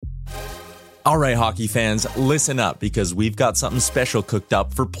All right, hockey fans, listen up because we've got something special cooked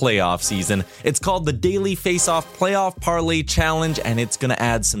up for playoff season. It's called the Daily Faceoff Playoff Parlay Challenge, and it's going to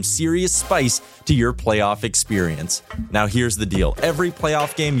add some serious spice to your playoff experience. Now, here's the deal. Every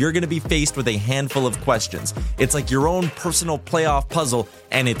playoff game, you're going to be faced with a handful of questions. It's like your own personal playoff puzzle,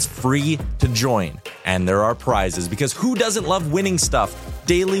 and it's free to join. And there are prizes, because who doesn't love winning stuff?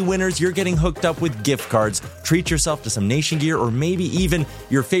 Daily winners, you're getting hooked up with gift cards. Treat yourself to some Nation gear or maybe even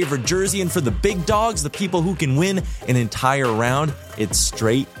your favorite jersey. And for the big dogs, the people who can win an entire round, it's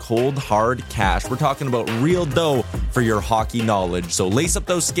straight, cold, hard cash. We're talking about real dough for your hockey knowledge. So lace up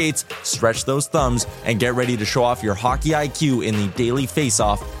those skates, stretch those thumbs, and get ready to show off your hockey IQ in the Daily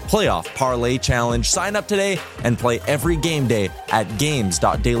Faceoff Playoff Parlay Challenge. Sign up today and play every game day at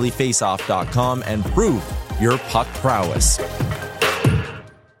games.dailyfaceoff.com and prove your puck prowess.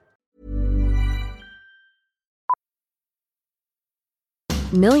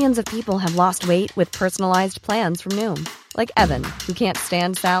 Millions of people have lost weight with personalized plans from Noom. Like Evan, who can't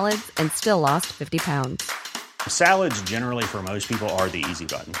stand salads and still lost 50 pounds. Salads generally for most people are the easy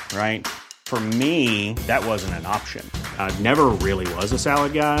button, right? For me, that wasn't an option. I never really was a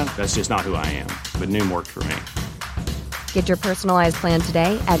salad guy. That's just not who I am. But Noom worked for me. Get your personalized plan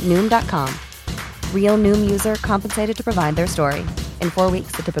today at Noom.com. Real Noom user compensated to provide their story. In 4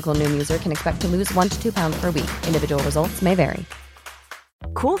 weeks, the typical Noom user can expect to lose 1 to 2 pounds per week. Individual results may vary.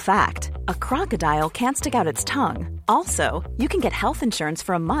 Cool fact, a crocodile can't stick out its tongue. Also, you can get health insurance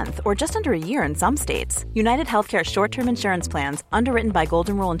for a month or just under a year in some states. United Healthcare short-term insurance plans, underwritten by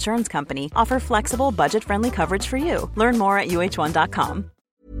Golden Rule Insurance Company, offer flexible, budget-friendly coverage for you. Learn more at uh1.com.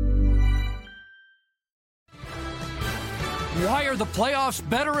 Why are the playoffs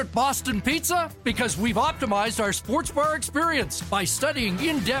better at Boston Pizza? Because we've optimized our sports bar experience by studying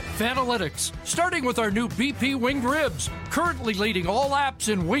in-depth analytics. Starting with our new BP winged ribs, currently leading all apps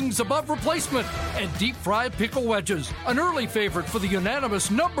in wings above replacement, and deep-fried pickle wedges, an early favorite for the unanimous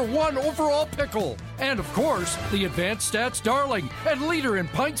 #1 overall pickle. And of course, the advanced stats darling and leader in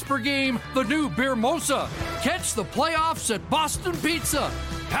pints per game, the new Beer Mosa. Catch the playoffs at Boston Pizza,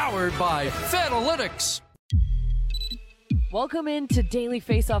 powered by Fanalytics. Welcome into Daily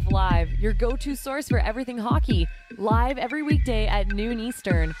Faceoff Live, your go-to source for everything hockey. Live every weekday at noon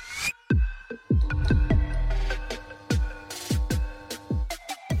Eastern.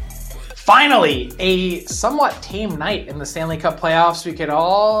 Finally, a somewhat tame night in the Stanley Cup playoffs. We could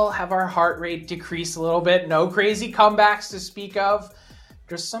all have our heart rate decrease a little bit. No crazy comebacks to speak of.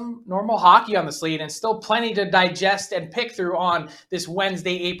 Just some normal hockey on the slate and still plenty to digest and pick through on this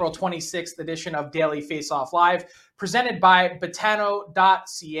Wednesday, April 26th edition of Daily Faceoff Live, presented by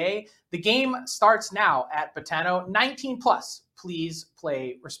Betano.ca. The game starts now at Betano. 19 plus. Please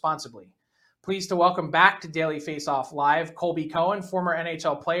play responsibly. Pleased to welcome back to Daily Faceoff Live, Colby Cohen, former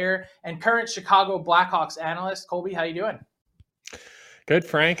NHL player and current Chicago Blackhawks analyst. Colby, how you doing? Good,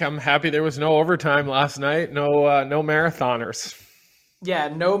 Frank. I'm happy there was no overtime last night. No marathoners. Yeah,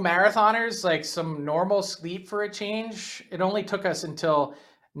 no marathoners, like some normal sleep for a change. It only took us until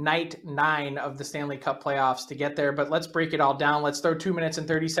night 9 of the Stanley Cup playoffs to get there, but let's break it all down. Let's throw 2 minutes and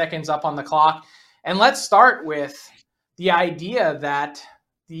 30 seconds up on the clock. And let's start with the idea that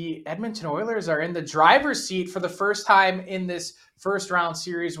the Edmonton Oilers are in the driver's seat for the first time in this first round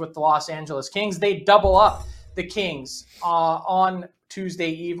series with the Los Angeles Kings. They double up the Kings on Tuesday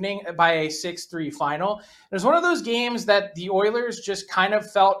evening by a 6-3 final. It was one of those games that the Oilers just kind of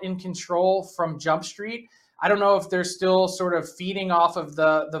felt in control from Jump Street. I don't know if they're still sort of feeding off of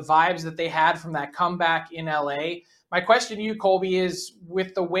the vibes that they had from that comeback in LA. My question to you, Colby, is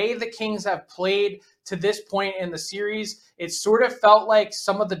with the way the Kings have played to this point in the series, it sort of felt like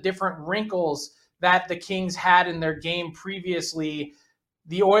some of the different wrinkles that the Kings had in their game previously,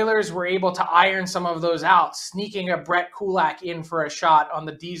 the Oilers were able to iron some of those out, sneaking a Brett Kulak in for a shot on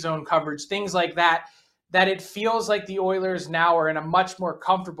the D-zone coverage, things like that, that it feels like the Oilers now are in a much more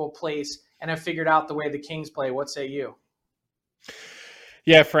comfortable place and have figured out the way the Kings play. What say you?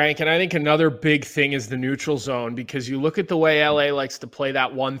 Yeah, Frank, and I think another big thing is the neutral zone, because you look at the way LA likes to play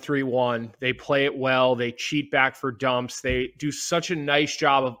that 1-3-1. They play it well. They cheat back for dumps. They do such a nice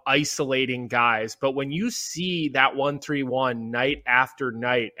job of isolating guys. But when you see that 1-3-1 night after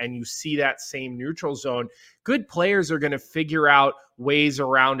night and you see that same neutral zone, good players are going to figure out ways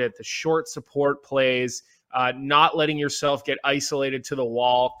around it. The short support plays, not letting yourself get isolated to the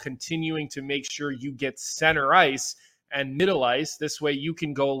wall, continuing to make sure you get center ice and middle ice. This way you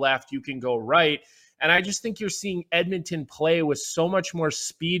can go left, you can go right. And I just think you're seeing Edmonton play with so much more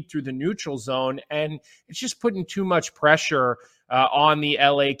speed through the neutral zone, and it's just putting too much pressure on the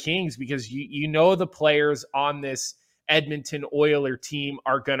LA Kings, because you know the players on this Edmonton Oiler team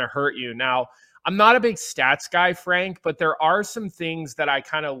are going to hurt you. Now, I'm not a big stats guy, Frank, but there are some things that I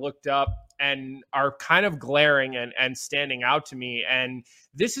kind of looked up and are kind of glaring and standing out to me. And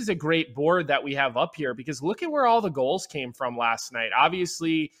this is a great board that we have up here because look at where all the goals came from last night.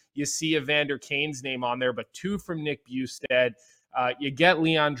 Obviously, you see Evander Kane's name on there, but 2 from Nick Bjugstad. You get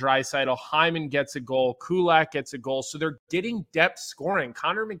Leon Draisaitl. Hyman gets a goal. Kulak gets a goal. So they're getting depth scoring.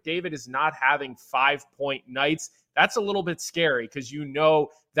 Connor McDavid is not having 5-point nights. That's a little bit scary because you know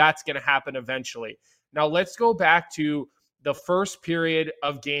that's going to happen eventually. Now let's go back to the first period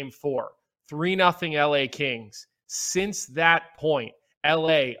of Game 4. 3-0 LA Kings. Since that point,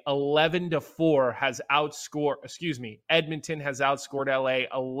 LA 11-4 has Edmonton has outscored LA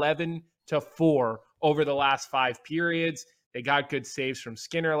 11-4 over the last 5 periods. They got good saves from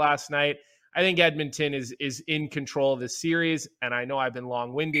Skinner last night. I think Edmonton is in control of this series, and I know I've been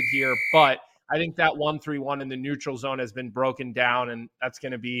long-winded here, but I think that 1-3-1 in the neutral zone has been broken down, and that's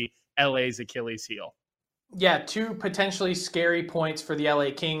going to be LA's Achilles heel. Yeah, 2 potentially scary points for the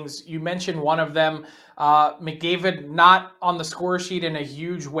LA Kings. You mentioned one of them, McDavid not on the score sheet in a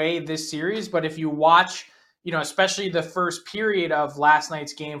huge way this series, but if you watch, especially the first period of last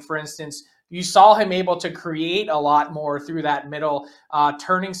night's game, for instance, you saw him able to create a lot more through that middle,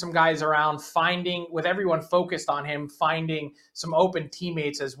 turning some guys around, finding, with everyone focused on him, finding some open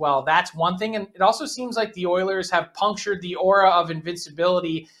teammates as well. That's one thing. And it also seems like the Oilers have punctured the aura of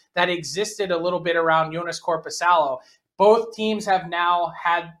invincibility that existed a little bit around Jonas Korpisalo. Both teams have now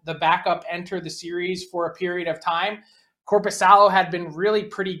had the backup enter the series for a period of time. Korpisalo had been really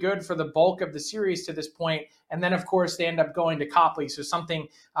pretty good for the bulk of the series to this point. And then, of course, they end up going to Copley. So something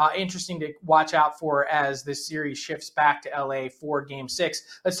interesting to watch out for as this series shifts back to LA for Game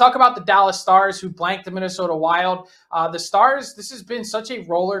 6. Let's talk about the Dallas Stars who blanked the Minnesota Wild. The Stars, this has been such a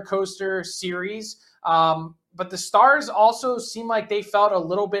roller coaster series. But the Stars also seem like they felt a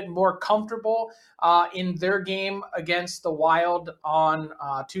little bit more comfortable in their game against the Wild on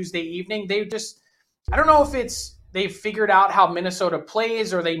Tuesday evening. I don't know if they've figured out how Minnesota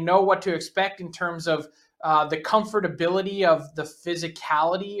plays or they know what to expect in terms of the comfortability of the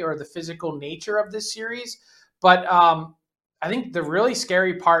physicality or the physical nature of this series. But I think the really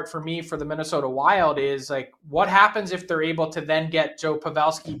scary part for me for the Minnesota Wild is like what happens if they're able to then get Joe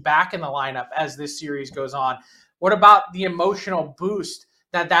Pavelski back in the lineup as this series goes on? What about the emotional boost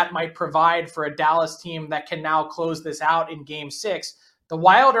that might provide for a Dallas team that can now close this out in Game 6? The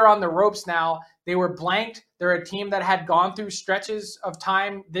Wild are on the ropes now. They were blanked. They're a team that had gone through stretches of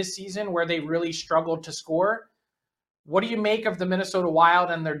time this season where they really struggled to score. What do you make of the Minnesota Wild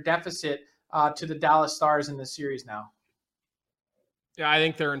and their deficit to the Dallas Stars in this series now? Yeah, I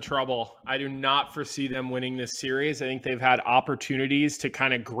think they're in trouble. I do not foresee them winning this series. I think they've had opportunities to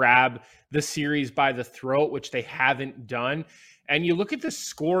kind of grab the series by the throat, which they haven't done. And you look at the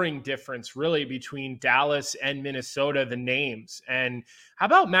scoring difference really between Dallas and Minnesota, the names. And how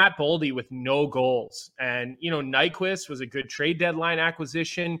about Matt Boldy with no goals? And, Nyquist was a good trade deadline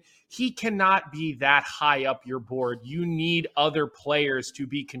acquisition. He cannot be that high up your board. You need other players to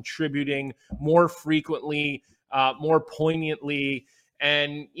be contributing more frequently, more poignantly.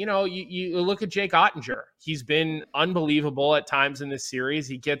 And, you look at Jake Ottinger. He's been unbelievable at times in this series.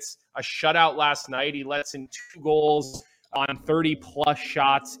 He gets a shutout last night. He lets in 2 goals on 30-plus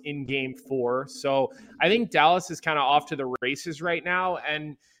shots in Game 4. So I think Dallas is kind of off to the races right now.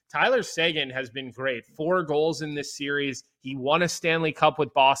 And Tyler Seguin has been great. 4 goals in this series. He won a Stanley Cup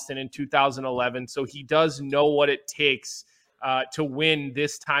with Boston in 2011. So he does know what it takes to win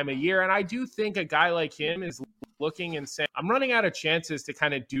this time of year. And I do think a guy like him is looking and saying, I'm running out of chances to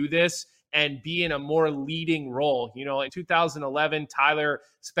kind of do this and be in a more leading role. In 2011, Tyler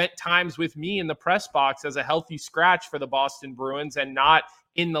spent times with me in the press box as a healthy scratch for the Boston Bruins and not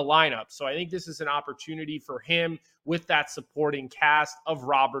in the lineup. So I think this is an opportunity for him with that supporting cast of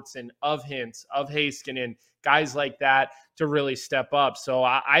Robertson, of Hintz, of Heiskanen, guys like that to really step up. So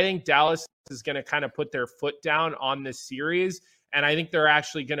I think Dallas is going to kind of put their foot down on this series. And I think they're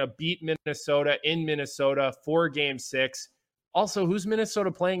actually going to beat Minnesota in Minnesota for Game 6. Also, who's Minnesota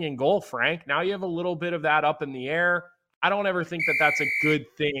playing in goal, Frank? Now you have a little bit of that up in the air. I don't ever think that that's a good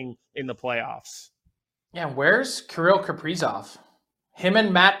thing in the playoffs. Yeah, where's Kirill Kaprizov? Him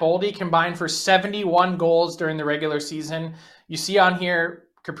and Matt Boldy combined for 71 goals during the regular season. You see on here,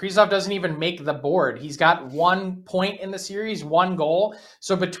 Kaprizov doesn't even make the board. He's got 1 point in the series, 1 goal.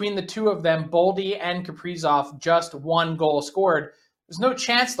 So between the two of them, Boldy and Kaprizov, just 1 goal scored. There's no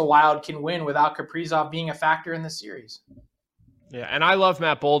chance the Wild can win without Kaprizov being a factor in the series. Yeah, and I love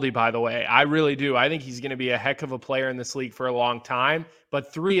Matt Boldy, by the way. I really do. I think he's going to be a heck of a player in this league for a long time.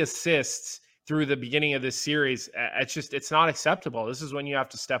 But 3 assists through the beginning of this series. It's not acceptable. This is when you have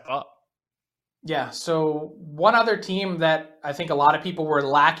to step up. Yeah, so one other team that I think a lot of people were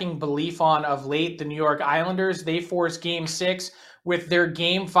lacking belief on of late, the New York Islanders, they forced Game 6 with their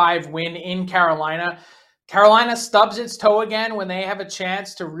Game 5 win in Carolina. Carolina stubs its toe again when they have a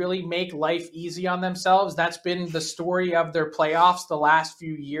chance to really make life easy on themselves. That's been the story of their playoffs the last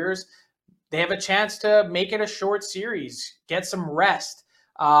few years. They have a chance to make it a short series, get some rest.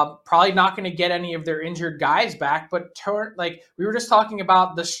 Probably not going to get any of their injured guys back, but like we were just talking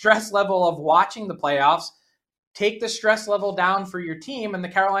about the stress level of watching the playoffs. Take the stress level down for your team, and the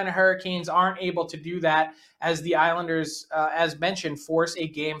Carolina Hurricanes aren't able to do that as the Islanders, as mentioned, force a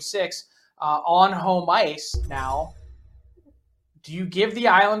Game 6 on home ice now. Do you give the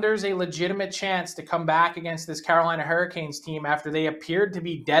Islanders a legitimate chance to come back against this Carolina Hurricanes team after they appeared to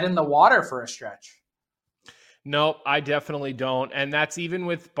be dead in the water for a stretch? Nope, I definitely don't. And that's even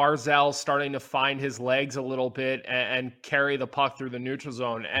with Barzal starting to find his legs a little bit and carry the puck through the neutral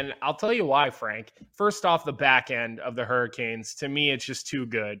zone. And I'll tell you why, Frank. First off, the back end of the Hurricanes, to me, it's just too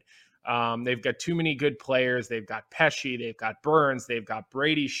good. They've got too many good players. They've got Pesci, they've got Burns, they've got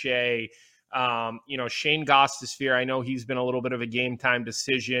Brady Shea. Shane Gostisbehere, I know he's been a little bit of a game time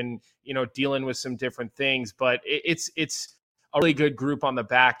decision, dealing with some different things, but it's a really good group on the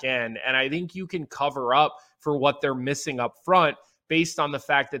back end. And I think you can cover up for what they're missing up front based on the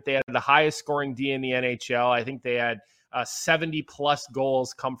fact that they had the highest scoring D in the NHL. I think they had 70 plus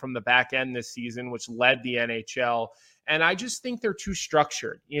goals come from the back end this season, which led the NHL. And I just think they're too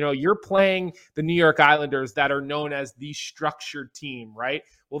structured. You're playing the New York Islanders that are known as the structured team, right?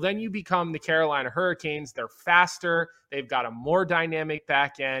 Well, then you become the Carolina Hurricanes. They're faster. They've got a more dynamic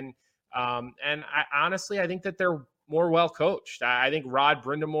back end. And I think that they're more well coached. I think Rod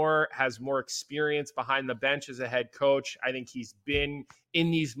Brind'Amour has more experience behind the bench as a head coach. I think he's been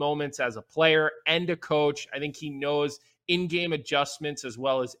in these moments as a player and a coach. I think he knows in-game adjustments as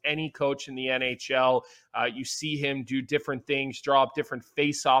well as any coach in the NHL. You see him do different things, draw up different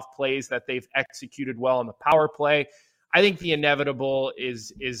face-off plays that they've executed well in the power play. I think the inevitable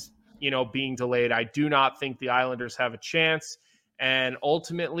is being delayed. I do not think the Islanders have a chance. And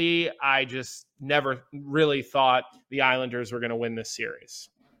ultimately, I just never really thought the Islanders were going to win this series.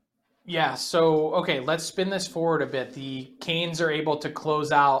 Yeah, so, okay, let's spin this forward a bit. The Canes are able to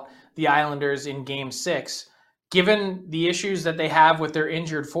close out the Islanders in Game 6. Given the issues that they have with their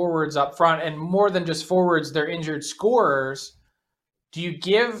injured forwards up front, and more than just forwards, their injured scorers, do you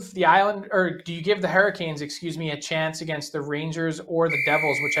give the Hurricanes, a chance against the Rangers or the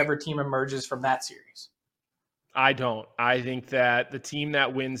Devils, whichever team emerges from that series? I don't. I think that the team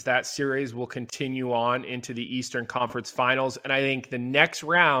that wins that series will continue on into the Eastern Conference Finals. And I think the next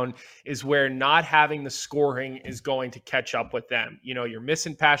round is where not having the scoring is going to catch up with them. You're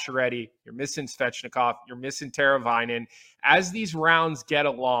missing Pacioretty, you're missing Svechnikov, you're missing Teravainen. As these rounds get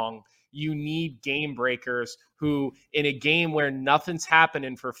along, you need game breakers who, in a game where nothing's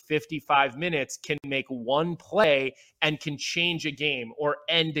happening for 55 minutes, can make one play and can change a game or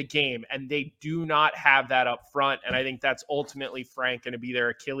end a game. And they do not have that up front. And I think that's ultimately, Frank, going to be their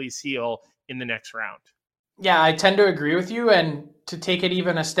Achilles heel in the next round. Yeah, I tend to agree with you. And to take it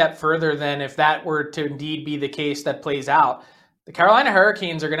even a step further, than if that were to indeed be the case that plays out, the Carolina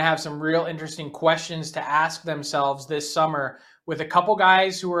Hurricanes are going to have some real interesting questions to ask themselves this summer, with a couple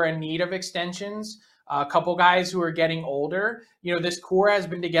guys who are in need of extensions, a couple guys who are getting older. This core has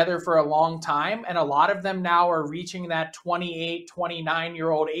been together for a long time, and a lot of them now are reaching that 28,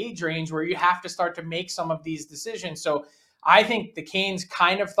 29-year-old age range where you have to start to make some of these decisions. So I think the Canes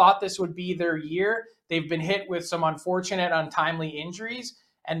kind of thought this would be their year. They've been hit with some unfortunate, untimely injuries.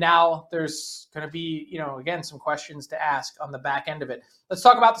 And now there's going to be, again, some questions to ask on the back end of it. Let's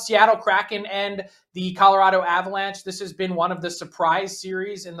talk about the Seattle Kraken and the Colorado Avalanche. This has been one of the surprise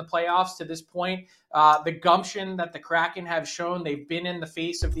series in the playoffs to this point. The gumption that the Kraken have shown, they've been in the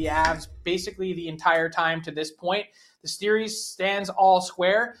face of the Avs basically the entire time to this point. The series stands all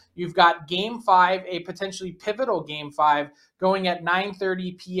square. You've got Game 5, a potentially pivotal Game 5, going at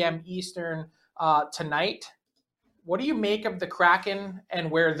 9:30 p.m. Eastern tonight. What do you make of the Kraken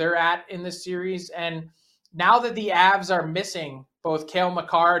and where they're at in this series? And now that the Avs are missing both Cale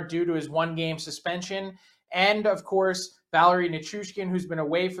Makar due to his one-game suspension and, of course, Valeri Nichushkin, who's been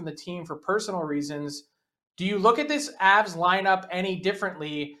away from the team for personal reasons, do you look at this Avs lineup any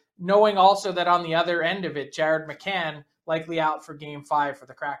differently, knowing also that on the other end of it, Jared McCann likely out for Game 5 for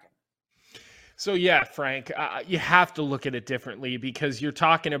the Kraken? So yeah, Frank, you have to look at it differently because you're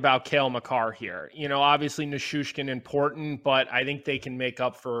talking about Cale Makar here. Obviously Nichushkin important, but I think they can make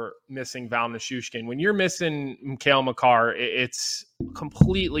up for missing Val Nichushkin. When you're missing Cale Makar, it's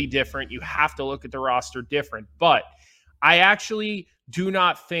completely different. You have to look at the roster different. But I actually do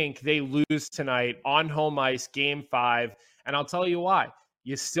not think they lose tonight on home ice, Game 5, and I'll tell you why.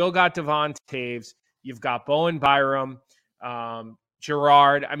 You still got Devon Taves, you've got Bowen Byram,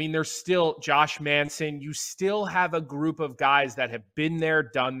 Gerard. I mean, there's still Josh Manson. You still have a group of guys that have been there,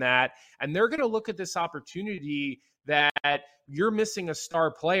 done that, and they're going to look at this opportunity that you're missing a star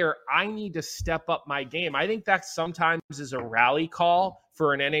player. I need to step up my game. I think that sometimes is a rally call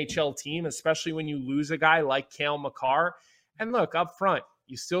for an NHL team, especially when you lose a guy like Cale Makar. And look, up front,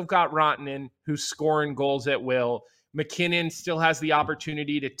 you still got Rantanen, who's scoring goals at will. McKinnon still has the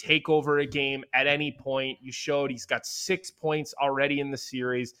opportunity to take over a game at any point. You showed he's got 6 points already in the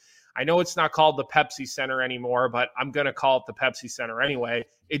series. I know it's not called the Pepsi Center anymore, but I'm going to call it the Pepsi Center anyway.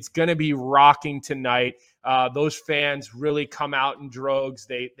 It's going to be rocking tonight. Those fans really come out in droves.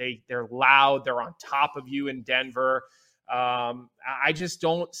 They're loud. They're on top of you in Denver. I just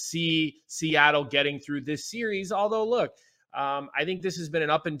don't see Seattle getting through this series. Although, look, I think this has been an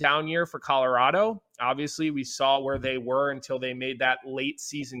up and down year for Colorado. Obviously, we saw where they were until they made that late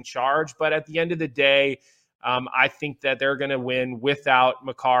season charge. But at the end of the day, I think that they're going to win without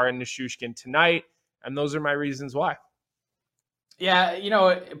Makar and Nichushkin tonight. And those are my reasons why. Yeah,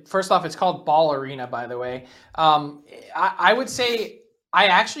 first off, it's called Ball Arena, by the way. I would say I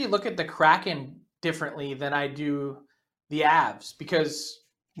actually look at the Kraken differently than I do the Avs because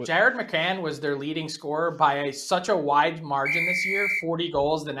Jared McCann was their leading scorer by such a wide margin this year, 40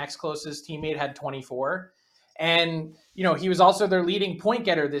 goals. The next closest teammate had 24. And, he was also their leading point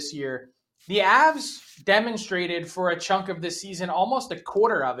getter this year. The Avs demonstrated for a chunk of this season, almost a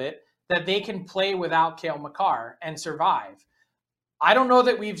quarter of it, that they can play without Cale Makar and survive. I don't know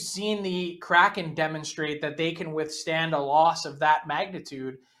that we've seen the Kraken demonstrate that they can withstand a loss of that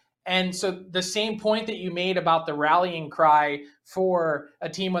magnitude. And so the same point that you made about the rallying cry for a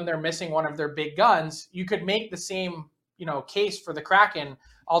team when they're missing one of their big guns, you could make the same, case for the Kraken.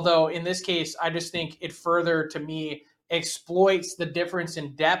 Although in this case, I just think it further, to me, exploits the difference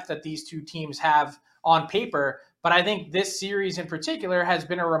in depth that these two teams have on paper. But I think this series in particular has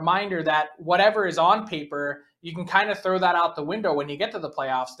been a reminder that whatever is on paper, you can kind of throw that out the window when you get to the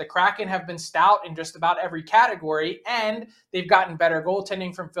playoffs. The Kraken have been stout in just about every category, and they've gotten better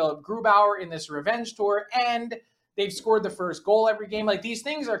goaltending from Philip Grubauer in this revenge tour, and they've scored the first goal every game. Like, these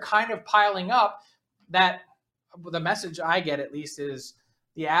things are kind of piling up. That the message I get, at least, is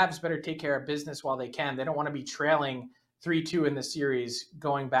the Avs better take care of business while they can. They don't want to be trailing 3-2 in the series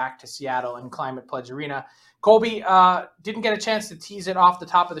going back to Seattle and Climate Pledge Arena. Colby, didn't get a chance to tease it off the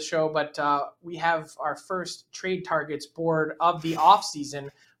top of the show, but we have our first trade targets board of the offseason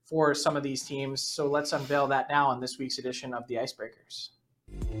for some of these teams. So let's unveil that now on this week's edition of the Icebreakers.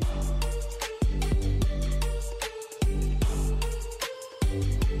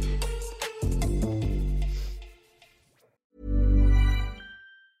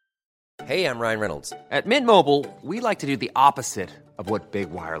 Hey, I'm Ryan Reynolds. At Mint Mobile, we like to do the opposite of what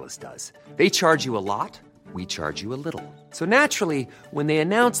Big Wireless does. They charge you a lot. We charge you a little. So naturally, when they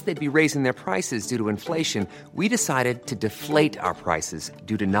announced they'd be raising their prices due to inflation, we decided to deflate our prices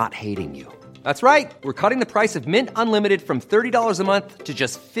due to not hating you. That's right. We're cutting the price of Mint Unlimited from $30 a month to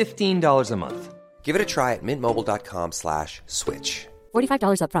just $15 a month. Give it a try at mintmobile.com/switch.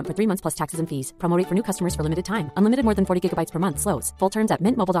 $45 up front for 3 months plus taxes and fees. Promo rate for new customers for limited time. Unlimited more than 40 gigabytes per month. Slows full terms at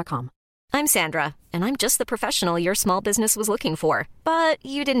mintmobile.com. I'm Sandra, and I'm just the professional your small business was looking for. But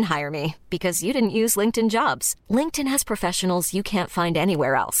you didn't hire me because you didn't use LinkedIn Jobs. LinkedIn has professionals you can't find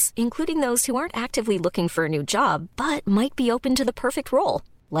anywhere else, including those who aren't actively looking for a new job, but might be open to the perfect role,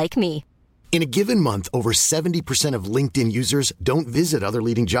 like me. In a given month, over 70% of LinkedIn users don't visit other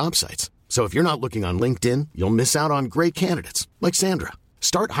leading job sites. So if you're not looking on LinkedIn, you'll miss out on great candidates like Sandra.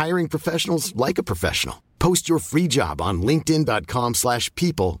 Start hiring professionals like a professional. Post your free job on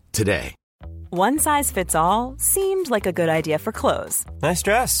linkedin.com/people today. One size fits all seemed like a good idea for clothes. Nice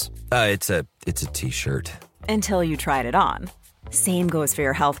dress. It's a t-shirt. Until you tried it on. Same goes for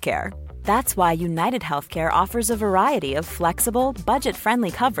your healthcare. That's why United Healthcare offers a variety of flexible,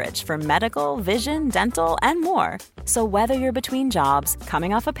 budget-friendly coverage for medical, vision, dental, and more. So whether you're between jobs,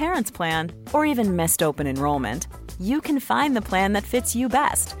 coming off a parent's plan, or even missed open enrollment, you can find the plan that fits you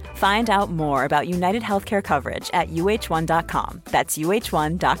best. Find out more about United Healthcare coverage at uh1.com. That's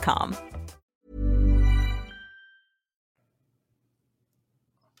uh1.com.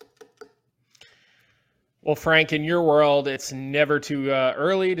 Well, Frank, in your world, it's never too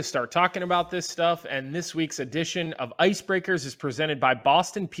early to start talking about this stuff. And this week's edition of Icebreakers is presented by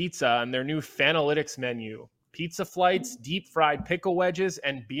Boston Pizza and their new Fanalytics menu. Pizza flights, deep fried pickle wedges,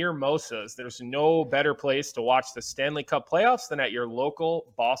 and beer mosas. There's no better place to watch the Stanley Cup playoffs than at your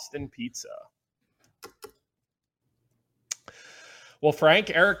local Boston Pizza. Well, Frank,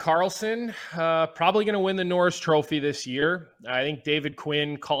 Erik Karlsson, probably going to win the Norris Trophy this year. I think David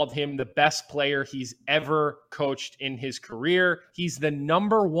Quinn called him the best player he's ever coached in his career. He's the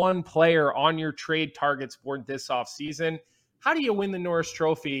number one player on your trade targets board this offseason. How do you win the Norris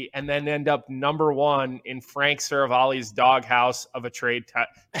Trophy and then end up number one in Frank Seravalli's doghouse of a trade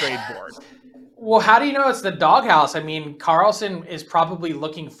board? Well, how do you know it's the doghouse? I mean, Karlsson is probably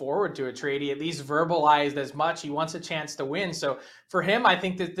looking forward to a trade. He at least verbalized as much. He wants a chance to win. So for him, I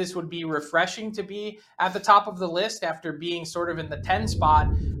think that this would be refreshing to be at the top of the list after being sort of in the 10 spot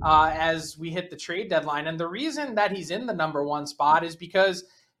as we hit the trade deadline. And the reason that he's in the number one spot is because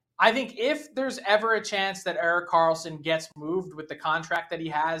I think if there's ever a chance that Erik Karlsson gets moved with the contract that he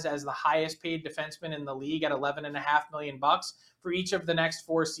has as the highest paid defenseman in the league at $11.5 million for each of the next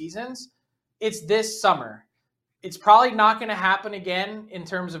 4 seasons, it's this summer. It's probably not going to happen again in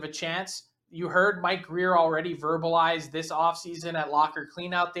terms of a chance. You heard Mike Greer already verbalize this offseason at Locker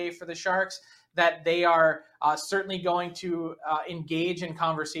Cleanout Day for the Sharks that they are certainly going to engage in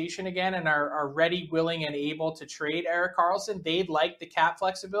conversation again and are ready, willing, and able to trade Erik Karlsson. They'd like the cap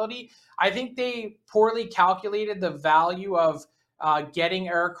flexibility. I think they poorly calculated the value of getting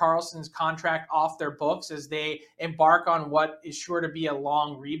Erik Karlsson's contract off their books as they embark on what is sure to be a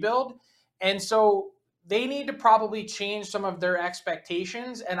long rebuild. And so they need to probably change some of their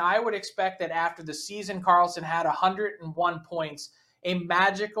expectations. And I would expect that after the season Karlsson had 101 points, a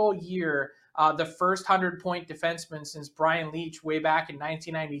magical year, the first 100-point defenseman since Brian Leetch way back in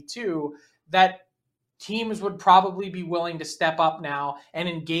 1992, that teams would probably be willing to step up now and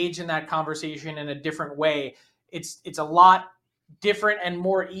engage in that conversation in a different way. It's a lot different and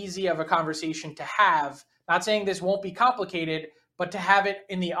more easy of a conversation to have. Not saying this won't be complicated, but to have it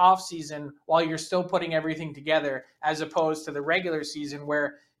in the off season while you're still putting everything together, as opposed to the regular season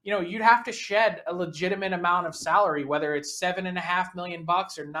where, you know, you'd have to shed a legitimate amount of salary, whether it's $7.5 million or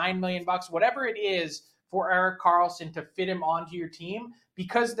 $9 million, whatever it is for Erik Karlsson to fit him onto your team,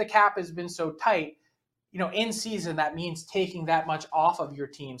 because the cap has been so tight. You know, in season, that means taking that much off of your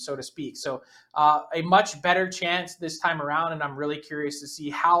team, so to speak. So a much better chance this time around. And I'm really curious to see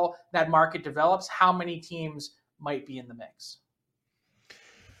how that market develops, how many teams might be in the mix.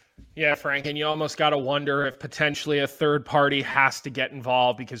 Yeah, Frank, and you almost got to wonder if potentially a third party has to get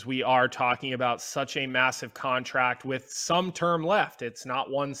involved, because we are talking about such a massive contract with some term left. It's not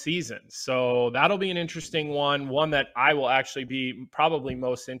one season. So that'll be an interesting one that I will actually be probably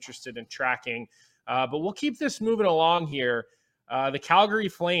most interested in tracking. But we'll keep this moving along here. The Calgary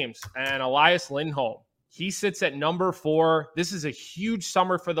Flames and Elias Lindholm. He sits at number 4. This is a huge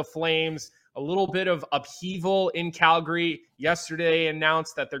summer for the Flames. A little bit of upheaval in Calgary. Yesterday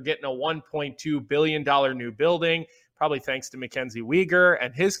announced that they're getting a $1.2 billion new building, probably thanks to Mackenzie Weegar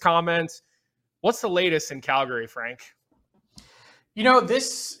and his comments. What's the latest in Calgary, Frank? You know,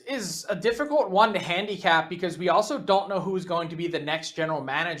 this is a difficult one to handicap because we also don't know who's going to be the next general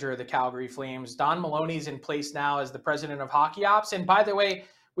manager of the Calgary Flames. Don Maloney's in place now as the president of hockey ops. And by the way,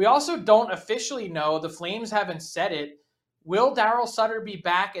 we also don't officially know, the Flames haven't said it, will Daryl Sutter be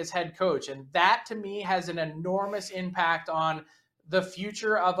back as head coach? And that, to me, has an enormous impact on the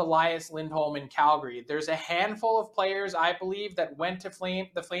future of Elias Lindholm in Calgary. There's a handful of players, I believe, that went to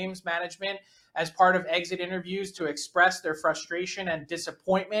the Flames management as part of exit interviews to express their frustration and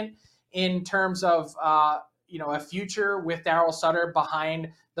disappointment in terms of a future with Daryl Sutter behind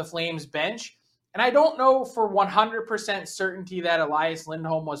the Flames bench. And I don't know for 100% certainty that Elias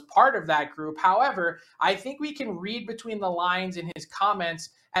Lindholm was part of that group. However, I think we can read between the lines in his comments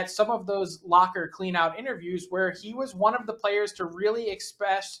at some of those locker cleanout interviews where he was one of the players to really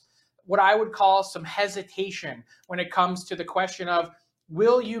express what I would call some hesitation when it comes to the question of,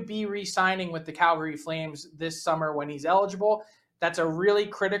 will you be re-signing with the Calgary Flames this summer when he's eligible? That's a really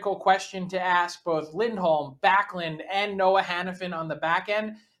critical question to ask both Lindholm, Backlund, and Noah Hannafin on the back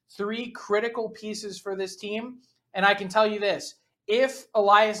end. 3 critical pieces for this team. And I can tell you this, if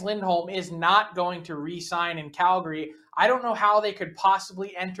Elias Lindholm is not going to re-sign in Calgary, I don't know how they could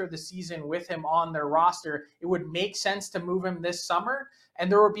possibly enter the season with him on their roster. It would make sense to move him this summer. And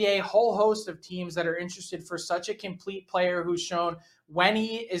there will be a whole host of teams that are interested for such a complete player who's shown when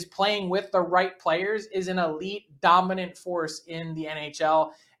he is playing with the right players is an elite dominant force in the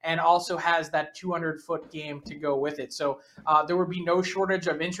NHL. and also has that 200-foot game to go with it. So there would be no shortage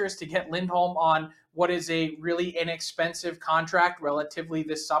of interest to get Lindholm on what is a really inexpensive contract relatively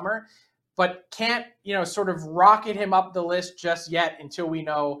this summer, but can't, sort of rocket him up the list just yet until we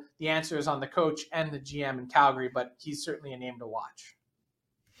know the answers on the coach and the GM in Calgary, but he's certainly a name to watch.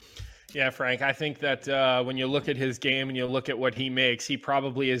 Yeah, Frank, I think that when you look at his game and you look at what he makes, he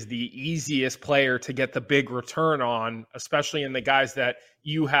probably is the easiest player to get the big return on, especially in the guys that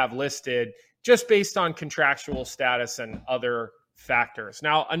you have listed, just based on contractual status and other factors.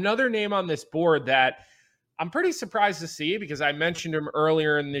 Now, another name on this board that I'm pretty surprised to see, because I mentioned him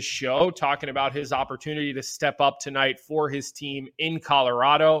earlier in this show, talking about his opportunity to step up tonight for his team in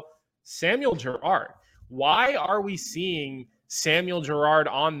Colorado, Samuel Girard. Why are we seeing Samuel Girard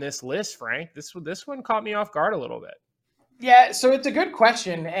on this list, Frank? This one caught me off guard a little bit. Yeah, so it's a good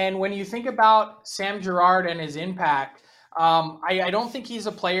question. And when you think about Sam Girard and his impact, I don't think he's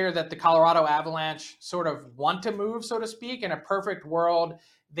a player that the Colorado Avalanche sort of want to move, so to speak. In a perfect world,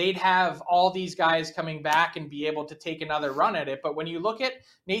 they'd have all these guys coming back and be able to take another run at it. But when you look at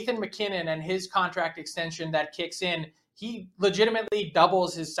Nathan MacKinnon and his contract extension that kicks in, he legitimately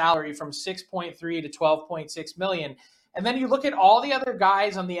doubles his salary from $6.3 to $12.6 million. And then you look at all the other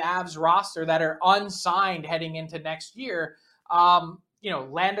guys on the Avs roster that are unsigned heading into next year.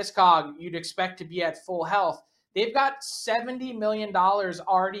 Landeskog, you'd expect to be at full health. They've got $70 million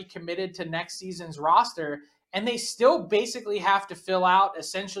already committed to next season's roster, and they still basically have to fill out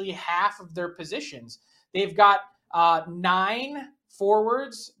essentially half of their positions. They've got 9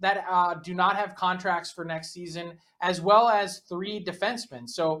 forwards that do not have contracts for next season, as well as 3 defensemen.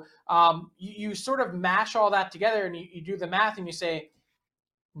 So you sort of mash all that together and you do the math and you say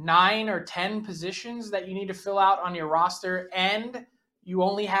 9 or 10 positions that you need to fill out on your roster, and you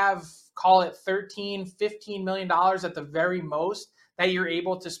only have, call it $13-15 million at the very most that you're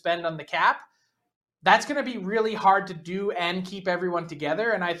able to spend on the cap. That's going to be really hard to do and keep everyone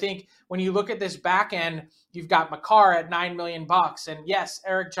together. And I think when you look at this back end, you've got Makar at $9 million. And yes,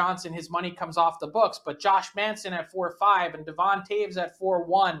 Eric Johnson, his money comes off the books, but Josh Manson at 4.5 and Devon Taves at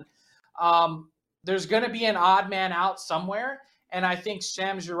 4.1. There's going to be an odd man out somewhere. And I think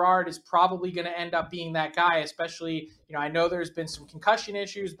Sam Girard is probably going to end up being that guy, especially, I know there's been some concussion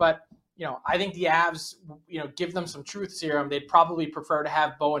issues, but I think the Avs, give them some truth serum. They'd probably prefer to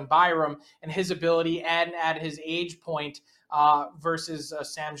have Bowen Byram and his ability and at his age point versus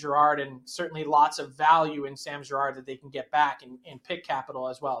Sam Girard, and certainly lots of value in Sam Girard that they can get back in pick capital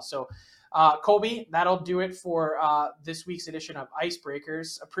as well. So, Colby, that'll do it for this week's edition of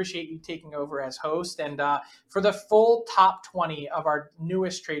Icebreakers. Appreciate you taking over as host. And for the full top 20 of our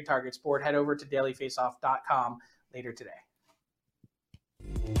newest trade targets board, head over to dailyfaceoff.com later today.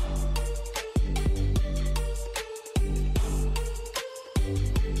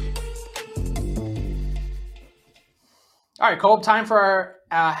 All right, Colb, time for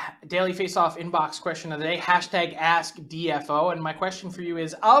our Daily Faceoff inbox question of the day, #AskDFO. And my question for you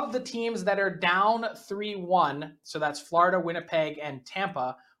is, of the teams that are down 3-1, so that's Florida, Winnipeg, and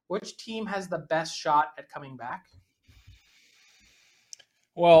Tampa, which team has the best shot at coming back?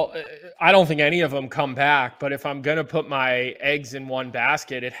 Well, I don't think any of them come back, but if I'm going to put my eggs in one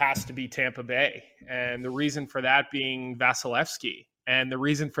basket, it has to be Tampa Bay. And the reason for that being Vasilevsky. And the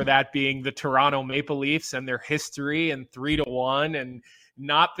reason for that being the Toronto Maple Leafs and their history and 3-1 and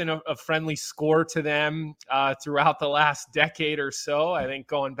not been a friendly score to them throughout the last decade or so. I think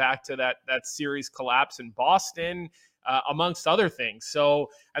going back to that series collapse in Boston, amongst other things. So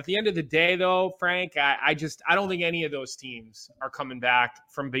at the end of the day, though, Frank, I don't think any of those teams are coming back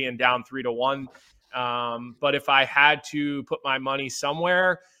from being down 3-1. But if I had to put my money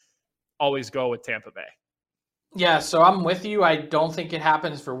somewhere, always go with Tampa Bay. Yeah, so I'm with you. I don't think it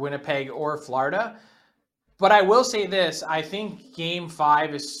happens for Winnipeg or Florida. But I will say this. I think Game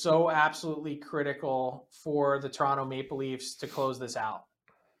 5 is so absolutely critical for the Toronto Maple Leafs to close this out.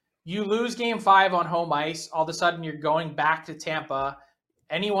 You lose Game 5 on home ice, all of a sudden you're going back to Tampa.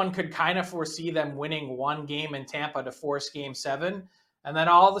 Anyone could kind of foresee them winning one game in Tampa to force Game 7. And then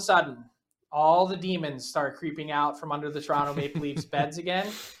all of a sudden, all the demons start creeping out from under the Toronto Maple Leafs beds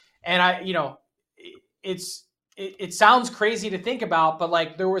again. And it sounds crazy to think about, but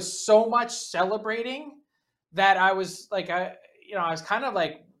like there was so much celebrating that I was like, I was kind of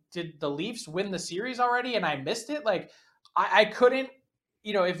like, did the Leafs win the series already? And I missed it. Like I couldn't,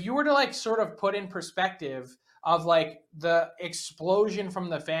 if you were to like sort of put in perspective of like the explosion from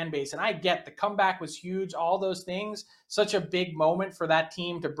the fan base, and I get the comeback was huge, all those things, such a big moment for that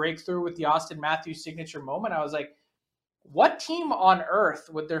team to break through with the Austin Matthews signature moment. I was like, what team on earth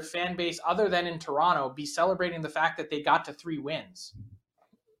would their fan base, other than in Toronto, be celebrating the fact that they got to 3 wins?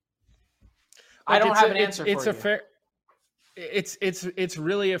 I don't have an answer for you. It's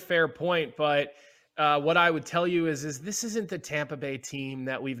really a fair point, but what I would tell you is this isn't the Tampa Bay team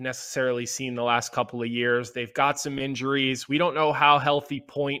that we've necessarily seen the last couple of years. They've got some injuries. We don't know how healthy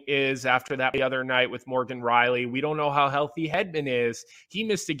Point is after that the other night with Morgan Riley. We don't know how healthy Hedman is. He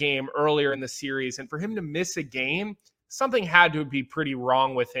missed a game earlier in the series, and for him to miss a game, something had to be pretty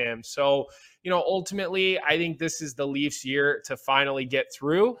wrong with him. So, ultimately, I think this is the Leafs' year to finally get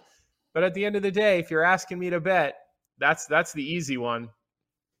through. But at the end of the day, if you're asking me to bet, that's the easy one.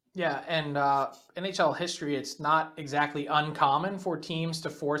 Yeah, and NHL history, it's not exactly uncommon for teams to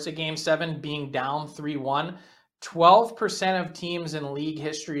force a Game 7 being down 3-1. 12% of teams in league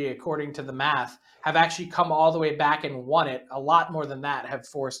history, according to the math, have actually come all the way back and won it. A lot more than that have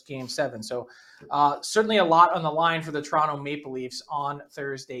forced Game 7. So certainly a lot on the line for the Toronto Maple Leafs on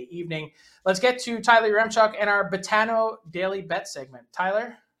Thursday evening. Let's get to Tyler Yaremchuk and our Betano Daily Bet segment.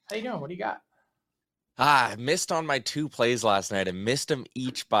 Tyler, how you doing? What do you got? I missed on my 2 plays last night. I missed them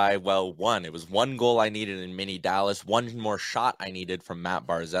each by, one. It was 1 goal I needed in mini Dallas, 1 more shot I needed from Matt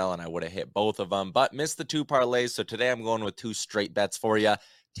Barzal, and I would have hit both of them, but missed the 2 parlays. So today I'm going with 2 straight bets for you.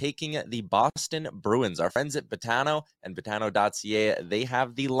 Taking the Boston Bruins. Our friends at Betano and Betano.ca, they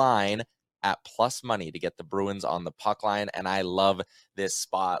have the line at plus money to get the Bruins on the puck line, and I love this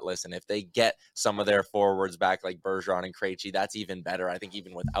spot. Listen, if they get some of their forwards back like Bergeron and Krejci, that's even better. I think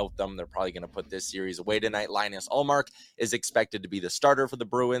even without them, they're probably going to put this series away tonight. Linus Ullmark is expected to be the starter for the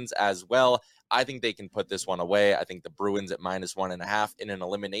Bruins as well. I think they can put this one away. I think the Bruins at -1.5 in an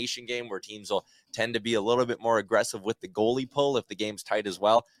elimination game where teams will tend to be a little bit more aggressive with the goalie pull if the game's tight as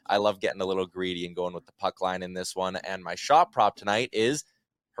well. I love getting a little greedy and going with the puck line in this one. And my shot prop tonight is,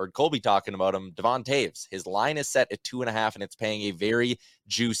 heard Colby talking about him, Devon Toews. His line is set at 2.5, and it's paying a very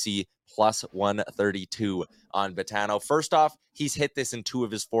juicy +132 on Betano. First off, he's hit this in 2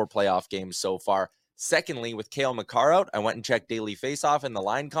 of his 4 playoff games so far. Secondly, with Cale Makar out, I went and checked Daily Faceoff and the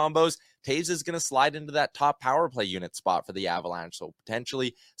line combos. Toews is going to slide into that top power play unit spot for the Avalanche, so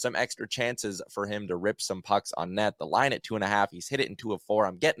potentially some extra chances for him to rip some pucks on net. The line at 2.5, he's hit it in 2 of 4.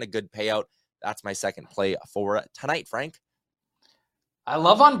 I'm getting a good payout. That's my second play for tonight, Frank. I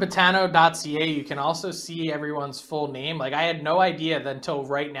love on Betano.ca, you can also see everyone's full name. Like, I had no idea until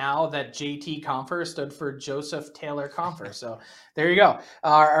right now that JT Compher stood for Joseph Taylor Compher. So there you go.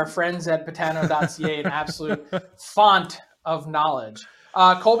 Our friends at Betano.ca, an absolute font of knowledge.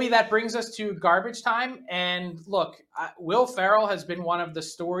 Colby, that brings us to garbage time. And look, Will Ferrell has been one of the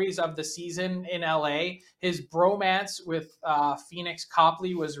stories of the season in LA. His bromance with Phoenix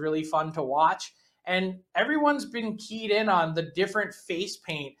Copley was really fun to watch. And everyone's been keyed in on the different face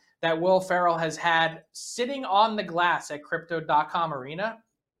paint that Will Ferrell has had sitting on the glass at Crypto.com Arena.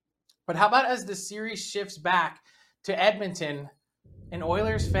 But how about as the series shifts back to Edmonton, an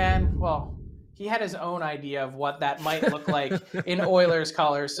Oilers fan, well, he had his own idea of what that might look like in Oilers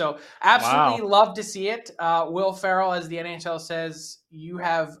colors. So absolutely love to see it. Will Ferrell, as the NHL says, you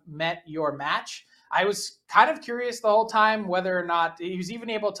have met your match. I was kind of curious the whole time whether or not he was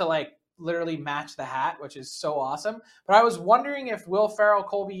even able to literally match the hat, which is so awesome. But I was wondering if Will Ferrell,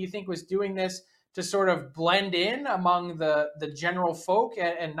 Colby, you think was doing this to sort of blend in among the general folk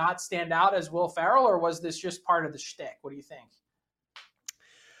and not stand out as Will Ferrell, or was this just part of the shtick? What do you think?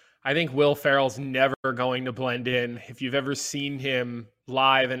 I think Will Ferrell's never going to blend in. If you've ever seen him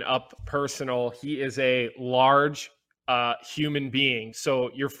live and up personal, he is a large human being. So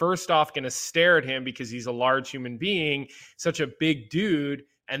you're first off going to stare at him because he's a large human being, such a big dude.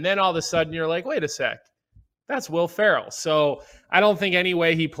 And then all of a sudden you're like, wait a sec, that's Will Ferrell. So I don't think any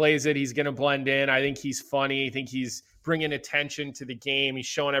way he plays it, he's going to blend in. I think he's funny. I think he's bringing attention to the game. He's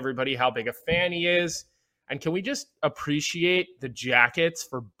showing everybody how big a fan he is. And can we just appreciate the jackets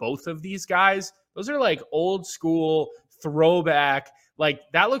for both of these guys? Those are like old school throwback. Like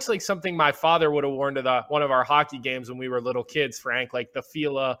that looks like something my father would have worn to one of our hockey games when we were little kids, Frank, like the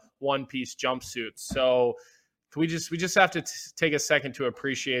Fila one-piece jumpsuits. So we just have to take a second to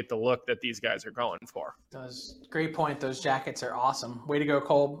appreciate the look that these guys are going for. Great point. Those jackets are awesome. Way to go,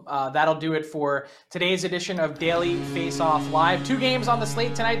 Cole. That'll do it for today's edition of Daily Faceoff Live. 2 games on the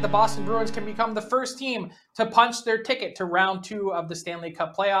slate tonight. The Boston Bruins can become the first team to punch their ticket to round 2 of the Stanley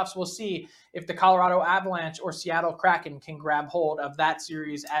Cup playoffs. We'll see if the Colorado Avalanche or Seattle Kraken can grab hold of that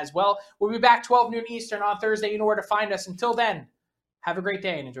series as well. We'll be back 12 noon Eastern on Thursday. You know where to find us. Until then, have a great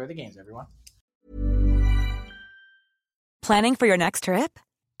day and enjoy the games, everyone. Planning for your next trip?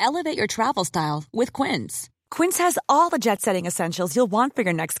 Elevate your travel style with Quince. Quince has all the jet-setting essentials you'll want for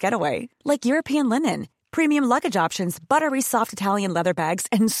your next getaway, like European linen, premium luggage options, buttery soft Italian leather bags,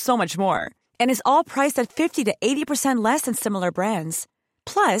 and so much more. And is all priced at 50 to 80% less than similar brands.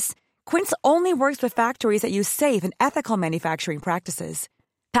 Plus, Quince only works with factories that use safe and ethical manufacturing practices.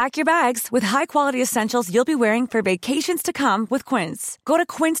 Pack your bags with high-quality essentials you'll be wearing for vacations to come with Quince. Go to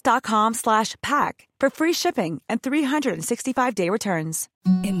quince.com/pack for free shipping and 365-day returns.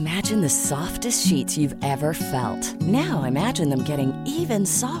 Imagine the softest sheets you've ever felt. Now imagine them getting even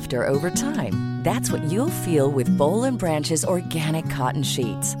softer over time. That's what you'll feel with Boll & Branch's organic cotton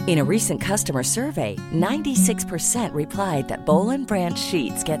sheets. In a recent customer survey, 96% replied that Boll & Branch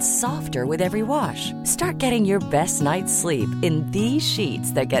sheets get softer with every wash. Start getting your best night's sleep in these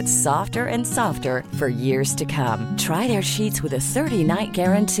sheets that get softer and softer for years to come. Try their sheets with a 30-night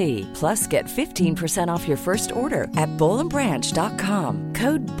guarantee. Plus, get 15% off your first order at bollandbranch.com.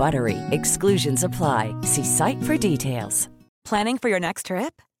 Code BUTTERY. Exclusions apply. See site for details. Planning for your next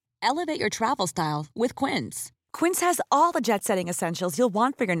trip? Elevate your travel style with Quince. Quince has all the jet-setting essentials you'll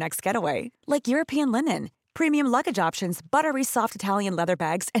want for your next getaway, like European linen, premium luggage options, buttery soft Italian leather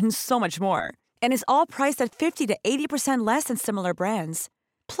bags, and so much more. And is all priced at 50 to 80% less than similar brands.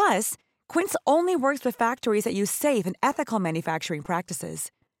 Plus, Quince only works with factories that use safe and ethical manufacturing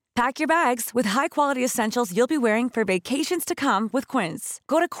practices. Pack your bags with high-quality essentials you'll be wearing for vacations to come with Quince.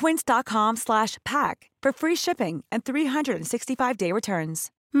 Go to quince.com/pack for free shipping and 365-day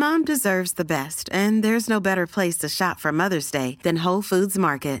returns. Mom deserves the best, and there's no better place to shop for Mother's Day than Whole Foods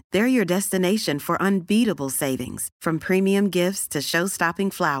Market. They're your destination for unbeatable savings, from premium gifts to show-stopping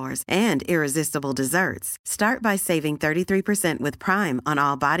flowers and irresistible desserts. Start by saving 33% with Prime on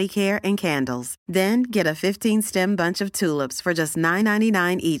all body care and candles. Then get a 15-stem bunch of tulips for just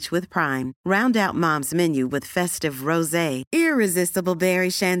 $9.99 each with Prime. Round out Mom's menu with festive rosé, irresistible berry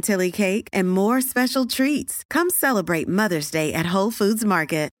chantilly cake, and more special treats. Come celebrate Mother's Day at Whole Foods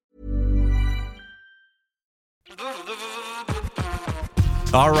Market.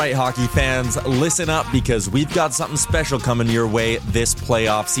 All right, hockey fans, listen up because we've got something special coming your way this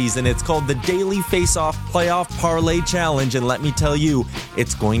playoff season. It's called the Daily Faceoff Playoff Parlay Challenge, and let me tell you,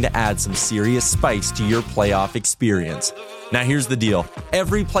 it's going to add some serious spice to your playoff experience. Now, here's the deal.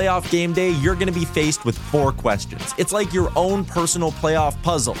 Every playoff game day, you're going to be faced with 4 questions. It's like your own personal playoff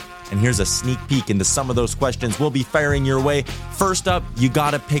puzzle. And here's a sneak peek into some of those questions we'll be firing your way. First up, you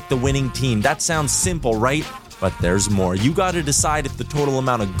got to pick the winning team. That sounds simple, right? But there's more. You got to decide if the total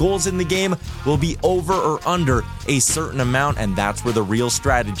amount of goals in the game will be over or under a certain amount, and that's where the real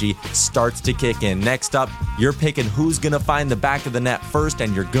strategy starts to kick in. Next up, you're picking who's going to find the back of the net first,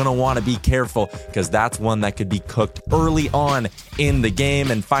 and you're going to want to be careful because that's one that could be cooked early on in the game.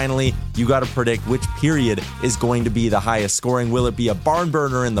 And finally, you got to predict which period is going to be the highest scoring. Will it be a barn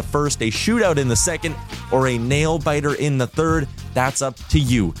burner in the first, a shootout in the second, or a nail biter in the third? That's up to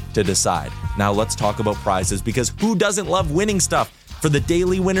you to decide. Now let's talk about prizes, because who doesn't love winning stuff? For the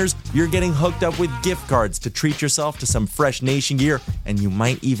daily winners, you're getting hooked up with gift cards to treat yourself to some fresh Nation gear, and you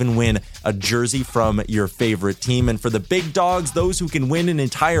might even win a jersey from your favorite team. And for the big dogs, those who can win an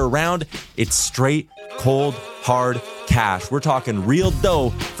entire round, it's straight, cold, hard cash. We're talking real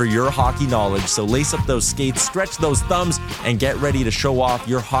dough for your hockey knowledge. So lace up those skates, stretch those thumbs, and get ready to show off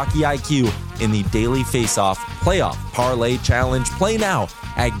your hockey IQ in the Daily Faceoff Playoff Parlay Challenge. Play now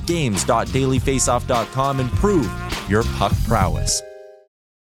at games.dailyfaceoff.com and prove your puck prowess.